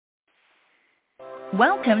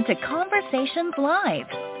Welcome to Conversations Live.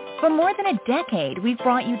 For more than a decade, we've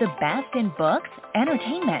brought you the best in books,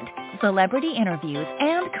 entertainment, celebrity interviews,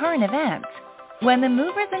 and current events. When the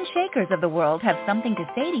movers and shakers of the world have something to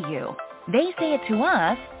say to you, they say it to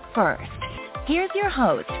us first. Here's your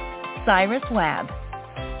host, Cyrus Webb.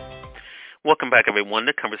 Welcome back, everyone,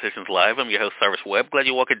 to Conversations Live. I'm your host, Cyrus Webb. Glad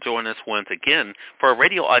you all could join us once again. For our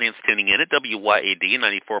radio audience tuning in at WYAD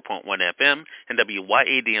 94.1 FM and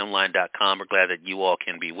WYADonline.com, we're glad that you all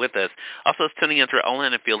can be with us. Also, tuning in through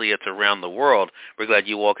online affiliates around the world, we're glad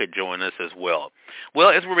you all could join us as well. Well,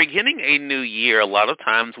 as we're beginning a new year, a lot of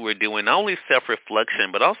times we're doing not only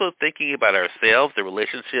self-reflection, but also thinking about ourselves, the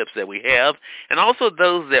relationships that we have, and also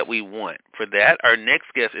those that we want. For that, our next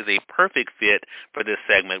guest is a perfect fit for this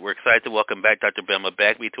segment. We're excited to welcome back Dr. Velma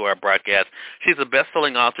Bagby to our broadcast. She's a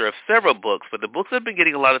best-selling author of several books, but the books that have been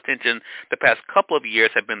getting a lot of attention the past couple of years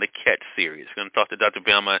have been the Catch series. We're going to talk to Dr.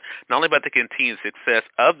 Velma not only about the continued success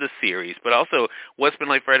of the series, but also what it's been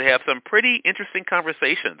like for her to have some pretty interesting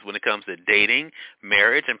conversations when it comes to dating,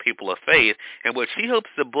 marriage, and people of faith, and what she hopes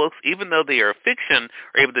the books, even though they are fiction,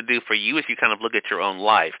 are able to do for you as you kind of look at your own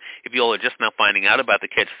life. If you all are just now finding out about the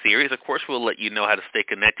Catch series, of course, we'll let you know how to stay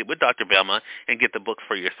connected with Dr. Velma and get the books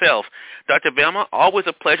for yourself. Dr. Velma, always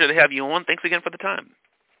a pleasure to have you on. Thanks again for the time.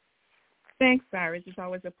 Thanks, Cyrus. It's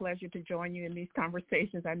always a pleasure to join you in these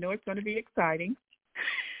conversations. I know it's going to be exciting.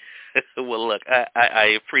 Well, look,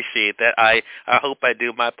 I appreciate that. I hope I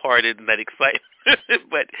do my part in that excitement.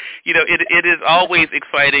 But, you know, it is always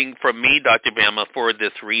exciting for me, Dr. Velma, for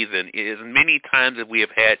this reason. Is many times that we have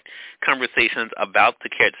had conversations about the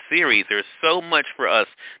Catch series, there's so much for us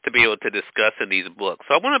to be able to discuss in these books.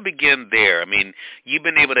 So I want to begin there. I mean, you've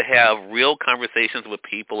been able to have real conversations with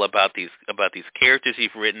people about these characters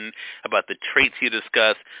you've written, about the traits you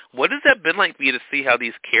discuss. What has that been like for you to see how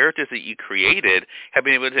these characters that you created have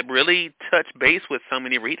been able to really touch base with so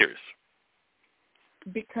many readers?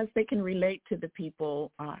 Because they can relate to the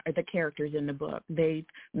people, the characters in the book. They've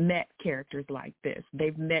met characters like this.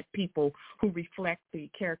 They've met people who reflect the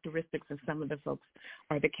characteristics of some of the folks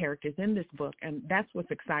or the characters in this book, and that's what's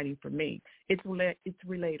exciting for me. It's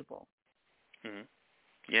relatable. Mm-hmm.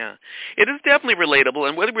 Yeah, it is definitely relatable,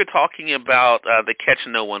 and whether we're talking about The Catch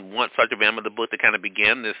No One Wants, Dr. Velma, the book that kind of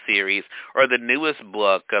began this series, or the newest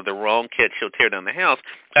book, The Wrong Catch She'll Tear Down the House,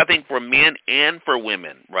 I think for men and for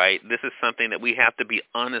women, right, this is something that we have to be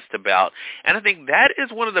honest about, and I think that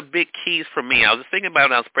is one of the big keys for me. I was just thinking about it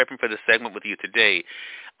when I was prepping for this segment with you today.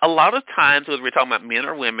 A lot of times when we're talking about men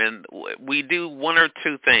or women, we do one or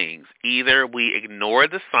two things. Either we ignore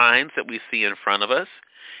the signs that we see in front of us,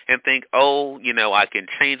 and think, oh, you know, I can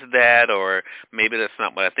change that, or maybe that's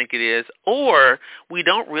not what I think it is, or we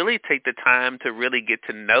don't really take the time to really get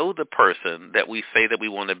to know the person that we say that we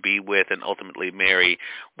want to be with and ultimately marry.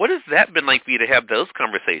 What has that been like for you to have those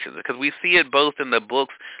conversations? Because we see it both in the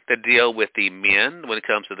books that deal with the men when it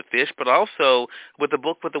comes to the fish, but also with the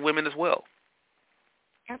book with the women as well.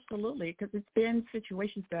 Absolutely, because it's been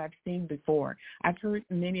situations that I've seen before. I've heard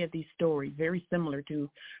many of these stories, very similar to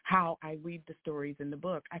how I read the stories in the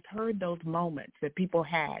book. I've heard those moments that people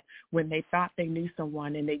had when they thought they knew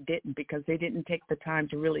someone and they didn't because they didn't take the time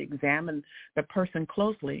to really examine the person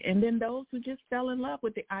closely. And then those who just fell in love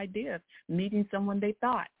with the idea of meeting someone they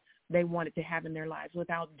thought they wanted to have in their lives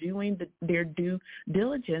without doing their due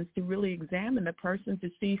diligence to really examine the person to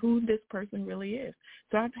see who this person really is.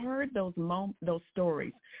 So I've heard those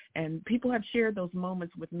stories, and people have shared those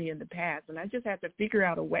moments with me in the past, and I just have to figure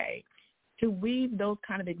out a way to weave those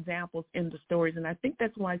kind of examples in the stories, and I think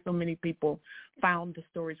that's why so many people found the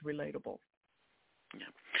stories relatable. Yeah.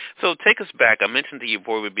 So take us back. I mentioned to you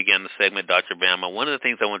before we began the segment, Dr. Velma, one of the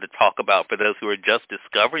things I wanted to talk about for those who are just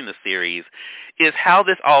discovering the series is how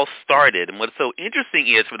this all started. And what's so interesting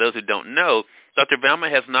is, for those who don't know, Dr. Velma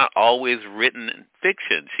has not always written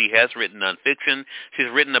fiction. She has written nonfiction. She's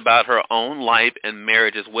written about her own life and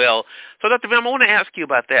marriage as well. So, Dr. Velma, I want to ask you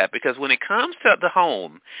about that, because when it comes to the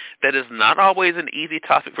home, that is not always an easy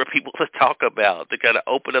topic for people to talk about, to kind of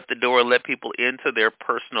open up the door and let people into their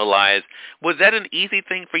personal lives. Was that an easy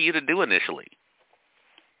thing for you to do initially?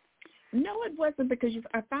 No, it wasn't, because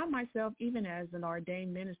I found myself, even as an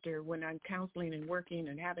ordained minister, when I'm counseling and working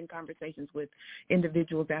and having conversations with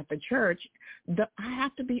individuals at the church, I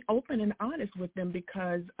have to be open and honest with them,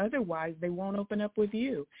 because otherwise they won't open up with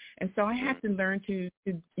you. And so I have to learn to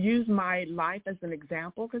use my life as an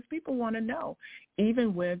example, because people want to know,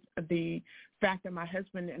 even with the fact that my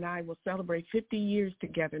husband and I will celebrate 50 years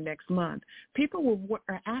together next month. People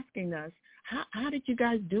are asking us, how did you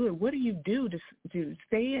guys do it? What do you do to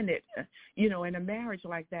stay in it, in a marriage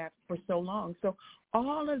like that for so long? So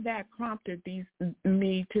all of that prompted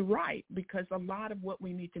me to write, because a lot of what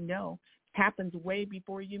we need to know happens way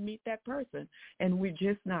before you meet that person, and we're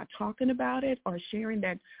just not talking about it or sharing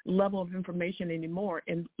that level of information anymore.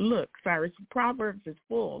 And look, Cyrus, Proverbs is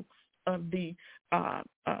full of the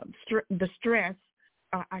stress.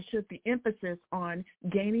 The emphasis on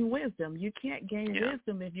gaining wisdom. You can't gain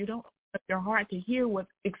wisdom if you don't open your heart to hear what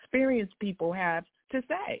experienced people have to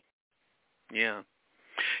say. Yeah.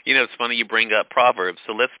 It's funny you bring up Proverbs.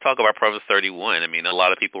 So let's talk about Proverbs 31. I mean, a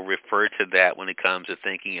lot of people refer to that when it comes to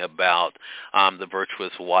thinking about the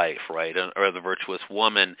virtuous wife, right, or the virtuous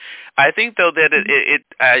woman. I think, though, that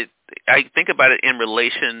I think about it in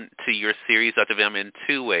relation to your series, Dr. Velma, in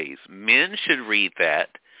two ways. Men should read that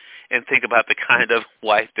and think about the kind of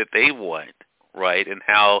wife that they want, right, and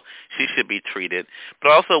how she should be treated.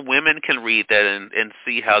 But also women can read that and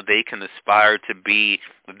see how they can aspire to be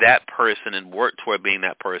that person and work toward being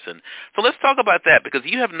that person. So let's talk about that, because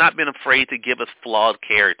you have not been afraid to give us flawed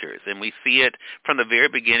characters. And we see it from the very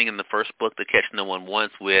beginning in the first book, To Catch No One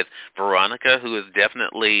Wants, with Veronica, who is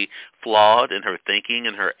definitely flawed in her thinking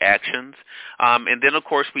and her actions. And then, of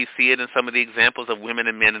course, we see it in some of the examples of women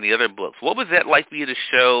and men in the other books. What was that like for you to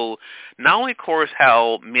show not only, of course,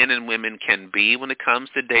 how men and women can be when it comes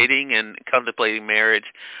to dating and contemplating marriage,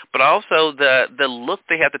 but also the look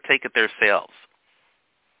they have to take at themselves?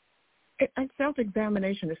 And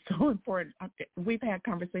self-examination is so important. We've had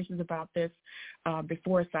conversations about this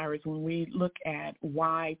before, Cyrus, when we look at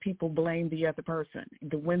why people blame the other person.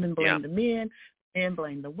 The women blame the men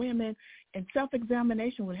blame the women. And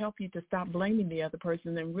self-examination would help you to stop blaming the other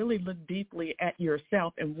person and really look deeply at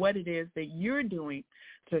yourself and what it is that you're doing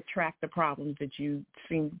to attract the problems that you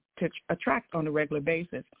seem to attract on a regular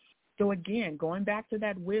basis. So again, going back to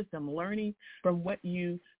that wisdom, learning from what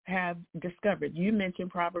you have discovered. You mentioned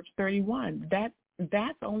Proverbs 31.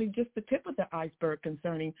 That's only just the tip of the iceberg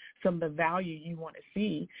concerning some of the value you want to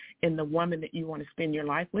see in the woman that you want to spend your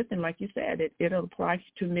life with. And like you said, it applies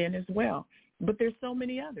to men as well. But there's so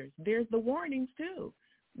many others. There's the warnings too,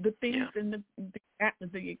 the things and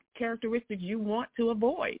the characteristics you want to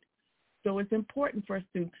avoid. So it's important for us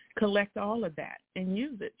to collect all of that and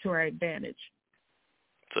use it to our advantage.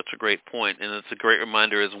 Such a great point, and it's a great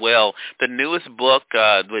reminder as well. The newest book,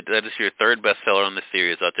 that is your third bestseller on the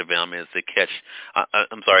series, Dr. Velma, is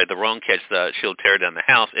The Wrong Catch, She'll Tear Down the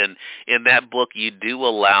House. And in that book, you do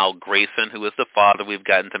allow Grayson, who is the father we've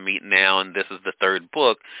gotten to meet now, and this is the third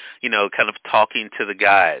book, kind of talking to the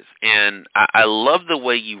guys. And I love the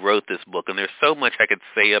way you wrote this book, and there's so much I could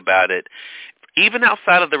say about it. Even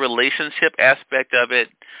outside of the relationship aspect of it,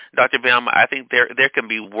 Dr. Velma, I think there can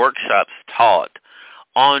be workshops taught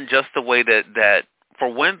on just the way that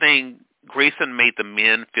for one thing, Grayson made the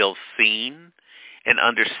men feel seen and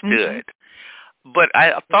understood. Mm-hmm. But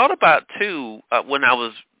I thought about, too, when I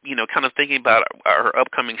was, kind of thinking about our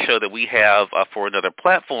upcoming show that we have for another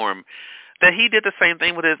platform, that he did the same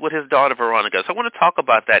thing with his daughter, Veronica. So I want to talk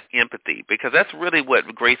about that empathy, because that's really what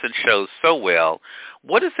Grayson shows so well.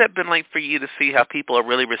 What has that been like for you to see how people are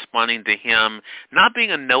really responding to him, not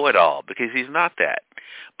being a know-it-all, because he's not that,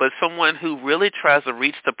 but someone who really tries to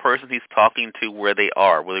reach the person he's talking to where they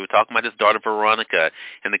are, whether we're talking about his daughter, Veronica,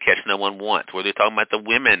 and The Catch No One Wants, whether we're talking about the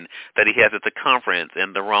women that he has at the conference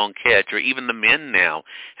and The Wrong Catch, or even the men now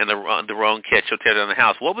and the Wrong Catch, She'll Tear Down the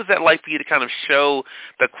House. What was that like for you to kind of show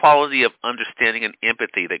the quality of understanding and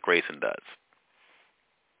empathy that Grayson does?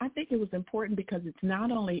 I think it was important because it's not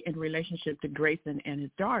only in relationship to Grayson and his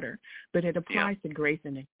daughter, but it applies to Grayson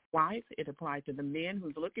and his wife. It applies to the men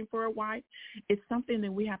who's looking for a wife. It's something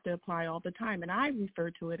that we have to apply all the time, and I refer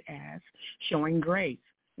to it as showing grace.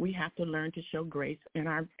 We have to learn to show grace in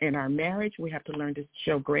our marriage. We have to learn to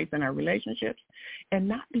show grace in our relationships, and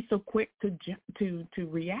not be so quick to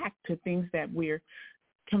react to things that we're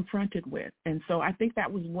confronted with. And so I think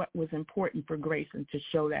that was what was important for Grayson, to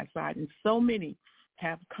show that side. And so many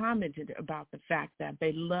have commented about the fact that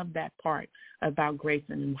they love that part about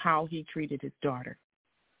Grayson and how he treated his daughter.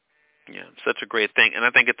 Yeah, such a great thing. And I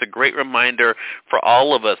think it's a great reminder for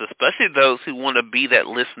all of us, especially those who want to be that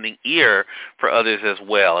listening ear for others as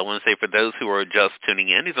well. I want to say for those who are just tuning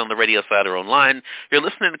in, he's on the radio side or online, you're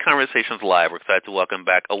listening to Conversations Live. We're excited to welcome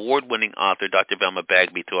back award-winning author Dr. Velma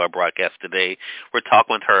Bagby to our broadcast today. We're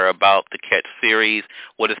talking with her about the Catch series,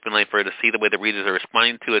 what it's been like for her to see the way the readers are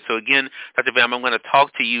responding to it. So again, Dr. Velma, I'm going to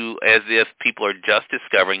talk to you as if people are just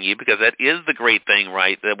discovering you, because that is the great thing,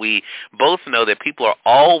 right, that we both know that people are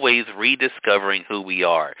always rediscovering who we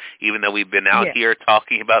are. Even though we've been out here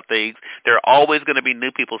talking about things, there are always going to be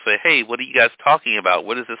new people say, hey, what are you guys talking about?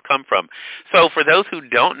 Where does this come from? So for those who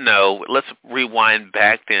don't know, let's rewind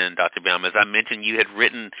back then, Dr. Velma. As I mentioned, you had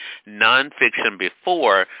written nonfiction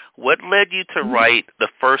before. What led you to write the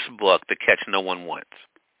first book, The Catch No One Wants?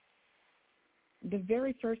 The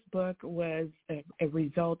very first book was a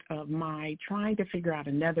result of my trying to figure out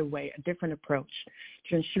another way, a different approach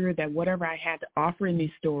to ensure that whatever I had to offer in these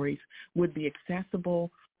stories would be accessible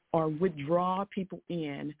or would draw people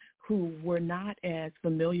in who were not as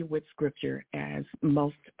familiar with Scripture as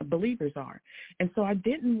most believers are. And so I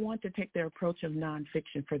didn't want to take the approach of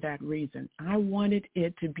nonfiction for that reason. I wanted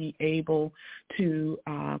it to be able to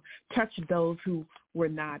touch those who were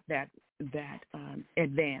not that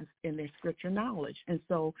advanced in their Scripture knowledge. And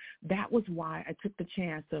so that was why I took the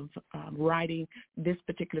chance of writing this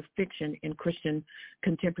particular fiction in Christian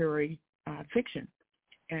contemporary fiction.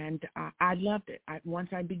 And I loved it. Once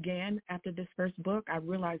I began after this first book, I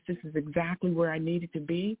realized this is exactly where I needed to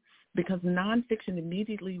be, because nonfiction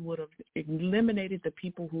immediately would have eliminated the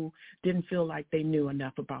people who didn't feel like they knew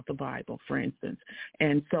enough about the Bible, for instance.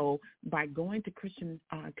 And so by going to Christian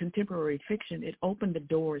contemporary fiction, it opened the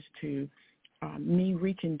doors to me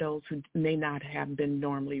reaching those who may not have been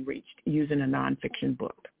normally reached using a nonfiction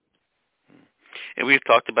book. And we've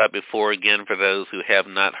talked about before, again, for those who have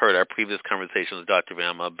not heard our previous conversations with Dr.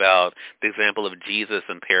 Velma, about the example of Jesus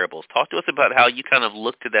and parables. Talk to us about how you kind of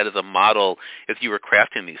looked at that as a model as you were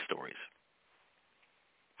crafting these stories.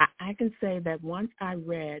 I can say that once I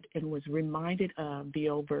read and was reminded of the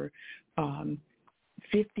over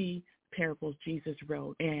 50 parables Jesus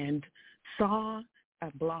wrote and saw a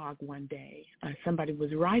blog one day, somebody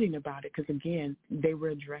was writing about it because, again, they were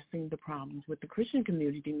addressing the problems with the Christian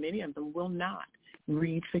community. Many of them will not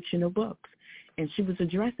read fictional books. And she was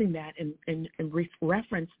addressing that and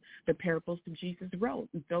referenced the parables that Jesus wrote.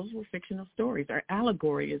 Those were fictional stories, or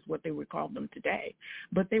allegory is what they would call them today.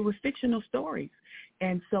 But they were fictional stories.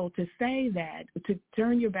 And so to say that, to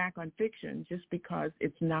turn your back on fiction just because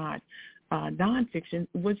it's not nonfiction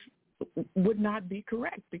would not be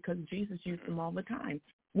correct, because Jesus used them all the time.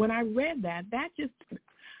 When I read that just,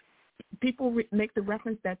 people make the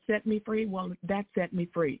reference that set me free. Well, that set me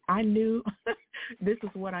free. I knew this is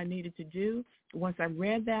what I needed to do. Once I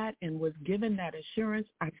read that and was given that assurance,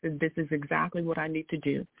 I said, this is exactly what I need to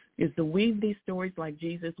do, is to weave these stories like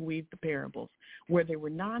Jesus weaved the parables, where they were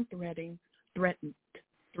non-threatening,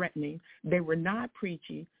 they were not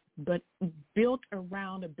preachy, but built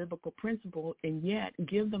around a biblical principle, and yet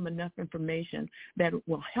give them enough information that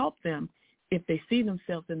will help them if they see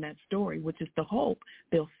themselves in that story, which is the hope.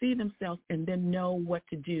 They'll see themselves and then know what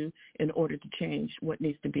to do in order to change what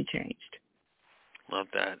needs to be changed. Love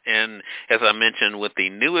that. And as I mentioned, with the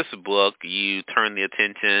newest book, you turn the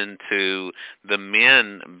attention to the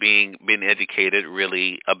men being educated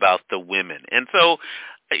really about the women. And so,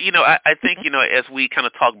 I think, as we kind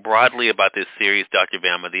of talk broadly about this series, Dr.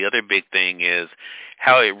 Velma, the other big thing is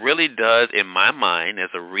how it really does, in my mind, as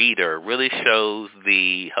a reader, really shows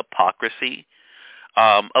the hypocrisy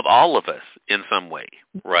of all of us in some way,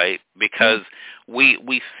 right? Because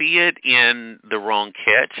we see it in the wrong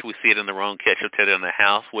catch. We see it in the wrong catch of Ted in the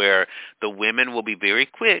House, where the women will be very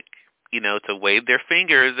quick, to wave their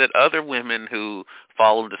fingers at other women who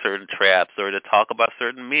fall into certain traps, or to talk about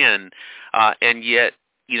certain men, and yet,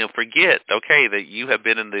 forget, okay, that you have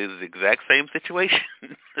been in this exact same situation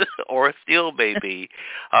or still maybe.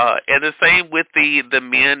 And the same with the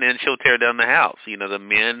men in She'll Tear Down the House, the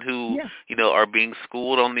men who, are being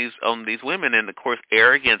schooled on these women. And, of course,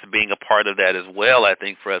 arrogance being a part of that as well, I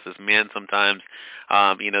think, for us as men sometimes,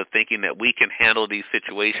 thinking that we can handle these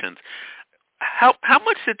situations. How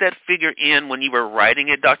much did that figure in when you were writing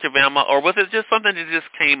it, Dr. Velma, or was it just something that just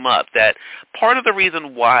came up, that part of the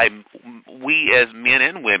reason why we as men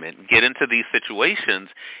and women get into these situations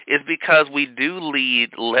is because we do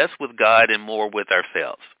lead less with God and more with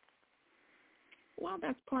ourselves? Well,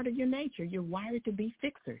 that's part of your nature. You're wired to be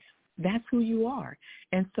fixers. That's who you are.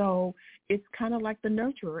 And so it's kind of like the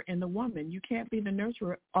nurturer and the woman. You can't be the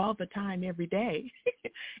nurturer all the time, every day.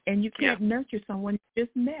 And you can't nurture someone you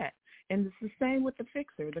just met. And it's the same with the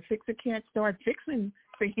fixer. The fixer can't start fixing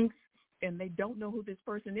things and they don't know who this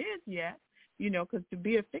person is yet, because to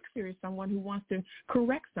be a fixer is someone who wants to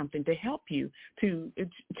correct something, to help you, to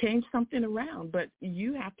change something around. But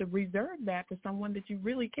you have to reserve that for someone that you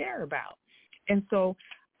really care about. And so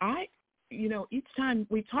each time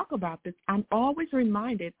we talk about this, I'm always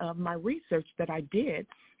reminded of my research that I did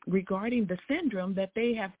regarding the syndrome that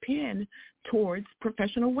they have pinned towards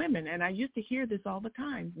professional women. And I used to hear this all the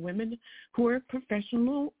time. Women who are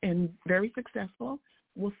professional and very successful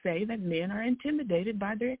will say that men are intimidated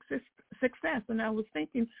by their success. And I was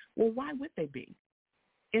thinking, well, why would they be?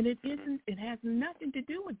 And it has nothing to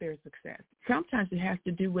do with their success. Sometimes it has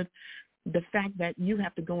to do with the fact that you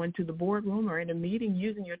have to go into the boardroom or in a meeting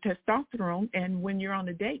using your testosterone, and when you're on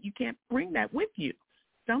a date, you can't bring that with you.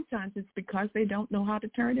 Sometimes it's because they don't know how to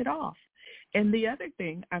turn it off. And the other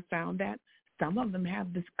thing, I found that some of them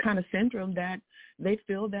have this kind of syndrome that they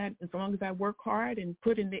feel that as long as I work hard and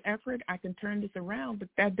put in the effort, I can turn this around. But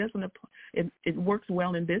that doesn't apply. It works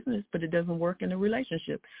well in business, but it doesn't work in a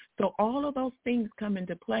relationship. So all of those things come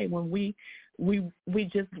into play when we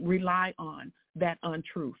just rely on that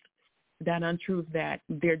untruth that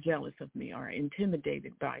they're jealous of me or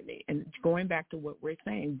intimidated by me. And going back to what we're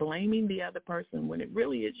saying, blaming the other person when it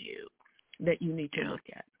really is you that you need to look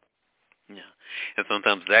at. Yeah, and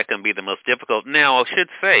sometimes that can be the most difficult. Now, I should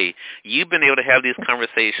say, you've been able to have these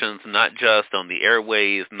conversations not just on the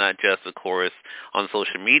airways, not just, of course, on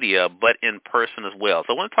social media, but in person as well.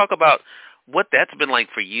 So I want to talk about what that's been like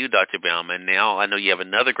for you, Dr. Velma. And now I know you have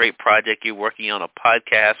another great project you're working on, a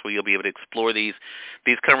podcast where you'll be able to explore these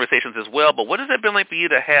conversations as well. But what has it been like for you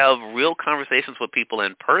to have real conversations with people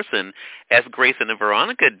in person, as Grace and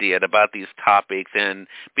Veronica did, about these topics, and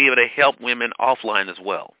be able to help women offline as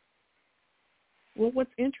well? Well,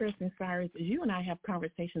 what's interesting, Cyrus, is you and I have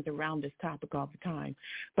conversations around this topic all the time.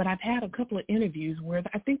 But I've had a couple of interviews where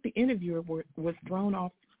I think the interviewer was thrown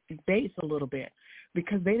off base a little bit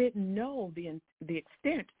because they didn't know the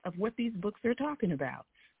extent of what these books are talking about.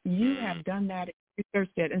 You have done that,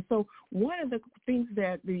 researched it. And so one of the things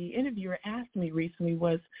that the interviewer asked me recently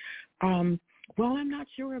was, well, I'm not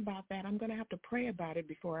sure about that. I'm going to have to pray about it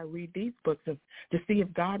before I read these books to see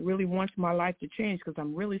if God really wants my life to change because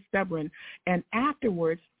I'm really stubborn. And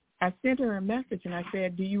afterwards, I sent her a message and I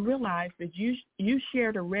said, do you realize that you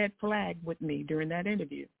shared a red flag with me during that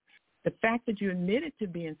interview? The fact that you admitted to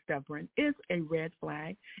being stubborn is a red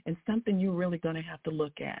flag and something you're really going to have to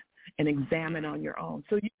look at and examine on your own.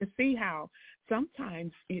 So you can see how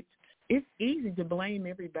sometimes it's easy to blame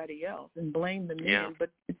everybody else and blame the men,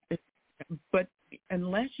 but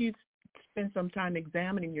unless you spend some time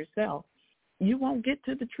examining yourself, you won't get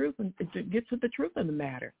to the truth of the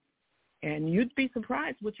matter. And you'd be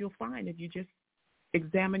surprised what you'll find if you just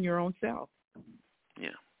examine your own self. Yeah.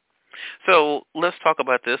 So let's talk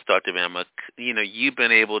about this, Dr. Velma. You know, you've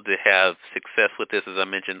been able to have success with this. As I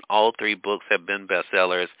mentioned, all 3 books have been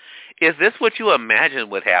bestsellers. Is this what you imagined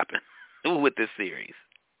would happen with this series?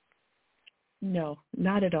 No,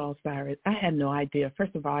 not at all, Cyrus. I had no idea.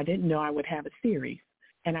 First of all, I didn't know I would have a series.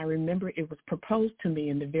 And I remember it was proposed to me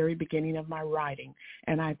in the very beginning of my writing.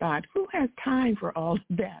 And I thought, who has time for all of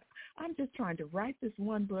that? I'm just trying to write this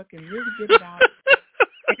one book and really get it out.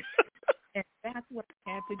 And that's what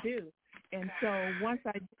I had to do. And so once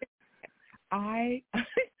I did, I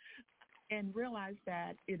and realized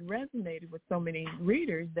that it resonated with so many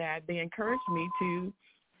readers that they encouraged me to,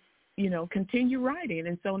 continue writing.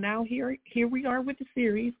 And so now here we are with the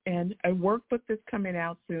series and a workbook that's coming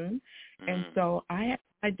out soon. And so I had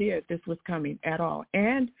no idea this was coming at all.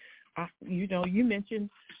 And, you mentioned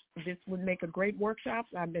this would make a great workshop.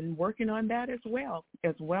 I've been working on that as well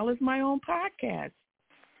as my own podcast.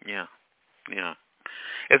 Yeah. Yeah.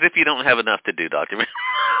 As if you don't have enough to do, Dr.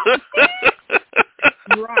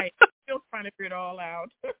 Right. Still trying to figure it all out.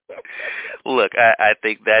 Look, I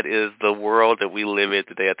think that is the world that we live in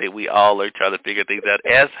today. I think we all are trying to figure things out,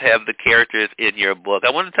 as have the characters in your book.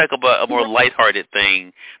 I want to talk about a more lighthearted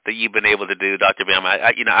thing that you've been able to do, Dr. Velma.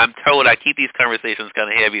 I'm told I keep these conversations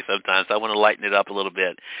kind of heavy sometimes, so I want to lighten it up a little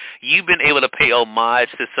bit. You've been able to pay homage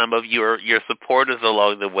to some of your supporters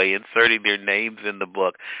along the way, inserting their names in the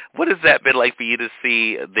book. What has that been like for you to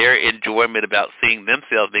see their enjoyment about seeing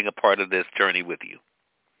themselves being a part of this journey with you?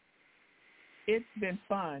 It's been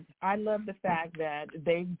fun. I love the fact that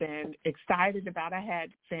they've been excited about. I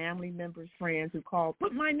had family members, friends who called,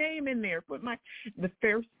 put my name in there. The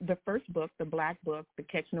first book, the Black book, The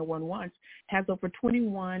Catch No One Wants, has over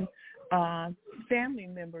 21 family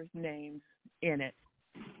members' names in it,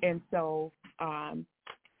 and so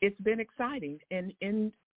it's been exciting.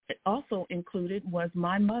 And also included was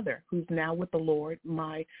my mother, who's now with the Lord,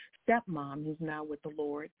 my stepmom, who's now with the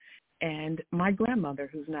Lord, and my grandmother,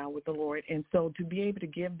 who's now with the Lord. And so to be able to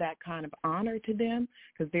give that kind of honor to them,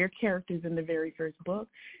 because they're characters in the very first book,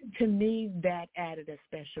 to me that added a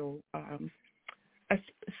special,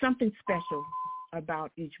 something special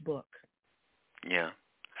about each book. Yeah.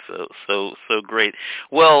 So great.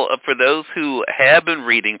 Well, for those who have been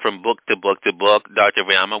reading from book to book to book, Dr.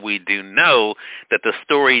 Velma, we do know that the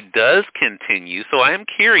story does continue. So I am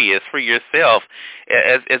curious for yourself,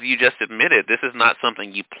 as you just admitted, this is not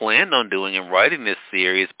something you planned on doing in writing this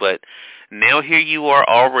series, but now here you are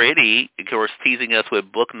already, of course, teasing us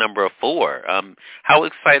with book number 4. How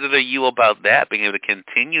excited are you about that, being able to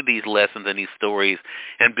continue these lessons and these stories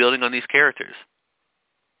and building on these characters?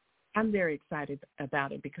 I'm very excited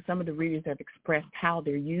about it because some of the readers have expressed how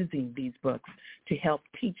they're using these books to help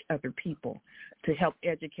teach other people, to help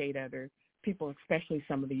educate other people, especially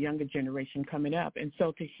some of the younger generation coming up. And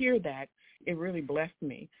so to hear that, it really blessed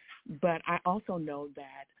me. But I also know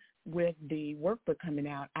that with the workbook coming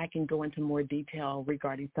out, I can go into more detail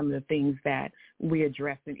regarding some of the things that we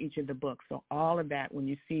address in each of the books. So all of that, when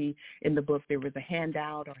you see in the book there was a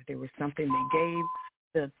handout or there was something they gave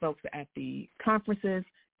the folks at the conferences,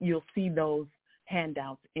 you'll see those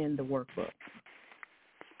handouts in the workbook.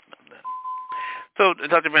 So,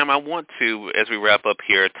 Dr. Bam, I want to, as we wrap up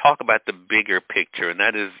here, talk about the bigger picture, and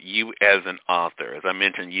that is you as an author. As I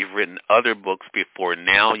mentioned, you've written other books before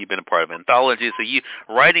now. You've been a part of anthologies,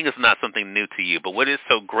 so writing is not something new to you. But what is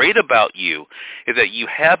so great about you is that you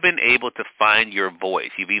have been able to find your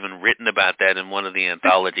voice. You've even written about that in one of the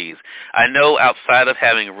anthologies. I know outside of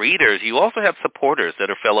having readers, you also have supporters that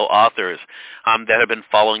are fellow authors that have been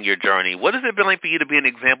following your journey. What has it been like for you to be an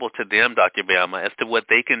example to them, Dr. Velma, as to what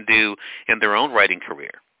they can do in their own writing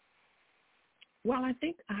career? Well, I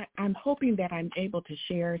think I'm hoping that I'm able to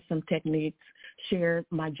share some techniques, share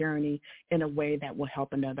my journey in a way that will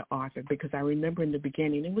help another author, because I remember in the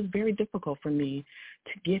beginning it was very difficult for me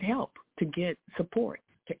to get help, to get support,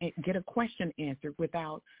 to get a question answered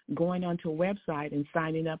without going onto a website and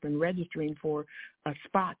signing up and registering for a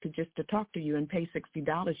spot to talk to you and pay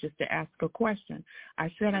 $60 just to ask a question.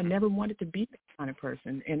 I said I never wanted to be that kind of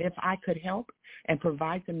person. And if I could help and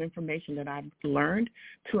provide some information that I've learned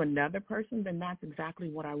to another person, then that's exactly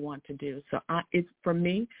what I want to do. So for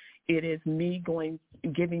me, it is me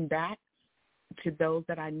giving back to those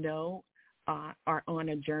that I know are on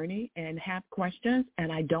a journey and have questions,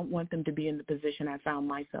 and I don't want them to be in the position I found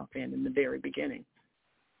myself in the very beginning.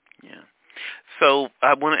 Yeah. So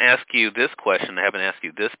I want to ask you this question. I haven't asked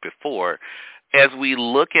you this before. As we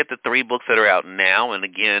look at the 3 books that are out now, and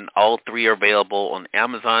again, all 3 are available on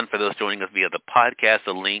Amazon. For those joining us via the podcast,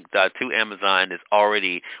 the link to Amazon is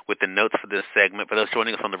already with the notes for this segment. For those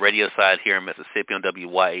joining us on the radio side here in Mississippi on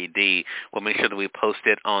WYAD, we'll make sure that we post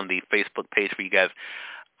it on the Facebook page for you guys.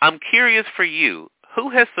 I'm curious for you, who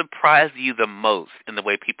has surprised you the most in the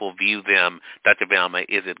way people view them, Dr. Velma?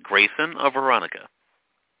 Is it Grayson or Veronica?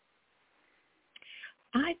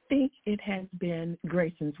 I think it has been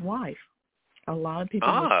Grayson's wife. A lot of people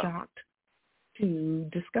were shocked to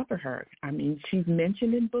discover her. I mean, she's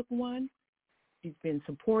mentioned in book 1. She's been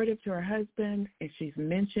supportive to her husband, and she's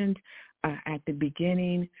mentioned at the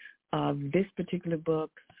beginning of this particular book,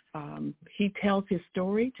 he tells his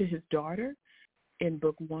story to his daughter in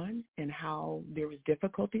book 1 and how there was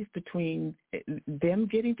difficulties between them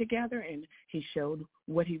getting together, and he showed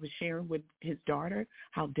what he was sharing with his daughter,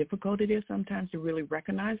 how difficult it is sometimes to really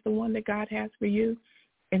recognize the one that God has for you.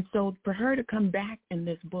 And so for her to come back in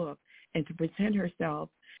this book and to present herself,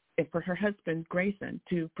 and for her husband, Grayson,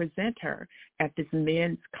 to present her at this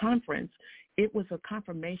men's conference, it was a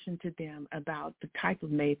confirmation to them about the type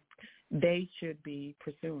of mate they should be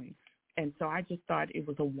pursuing. And so I just thought it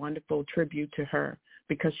was a wonderful tribute to her,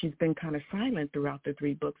 because she's been kind of silent throughout the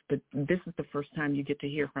 3 books, but this is the first time you get to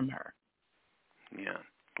hear from her. Yeah.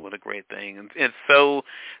 What a great thing. And it's so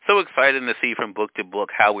exciting to see from book to book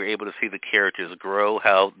how we're able to see the characters grow,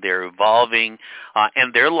 how they're evolving,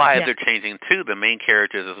 and their lives are changing too, the main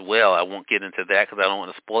characters as well. I won't get into that because I don't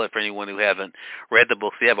want to spoil it for anyone who hasn't read the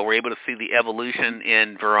books yet, but we're able to see the evolution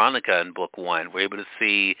in Veronica in book 1. We're able to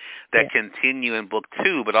see that continue in book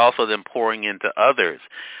 2, but also them pouring into others.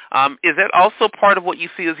 Is that also part of what you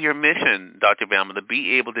see as your mission, Dr. Velma, to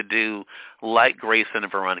be able to do like Grayson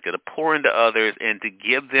and Veronica, to pour into others and to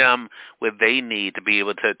give them what they need to be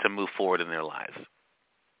able to move forward in their lives?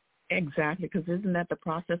 Exactly, because isn't that the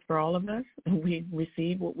process for all of us? We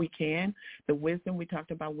receive what we can. The wisdom, we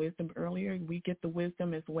talked about wisdom earlier, we get the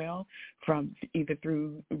wisdom as well from either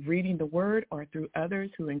through reading the word or through others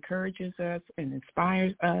who encourages us and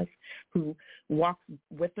inspires us, who walks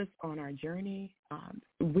with us on our journey.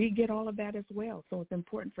 We get all of that as well. So it's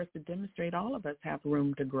important for us to demonstrate all of us have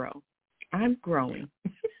room to grow. I'm growing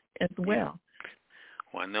as well.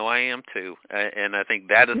 Well, I know I am too, and I think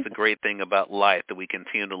that is the great thing about life, that we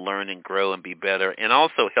continue to learn and grow and be better, and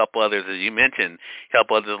also help others, as you mentioned,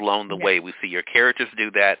 help others along the way. We see your characters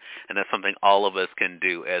do that, and that's something all of us can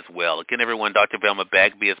do as well. Again, everyone, Dr. Velma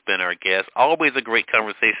Bagby has been our guest. Always a great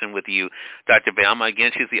conversation with you, Dr. Velma.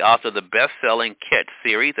 Again, she's the author of the best-selling Catch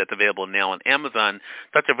series that's available now on Amazon.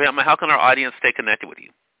 Dr. Velma, how can our audience stay connected with you?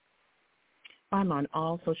 I'm on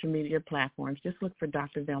all social media platforms. Just look for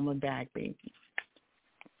Dr. Velma Bagby.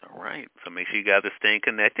 All right. So make sure you guys are staying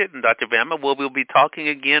connected. And Dr. Velma, we'll be talking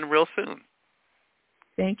again real soon.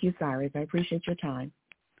 Thank you, Cyrus. I appreciate your time.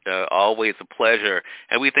 Always a pleasure.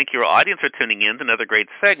 And we thank your audience for tuning in to another great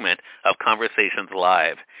segment of Conversations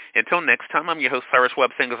Live. Until next time, I'm your host, Cyrus Webb,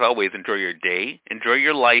 saying as always, enjoy your day, enjoy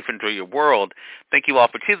your life, enjoy your world. Thank you all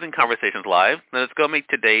for choosing Conversations Live. Now let's go make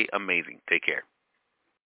today amazing. Take care.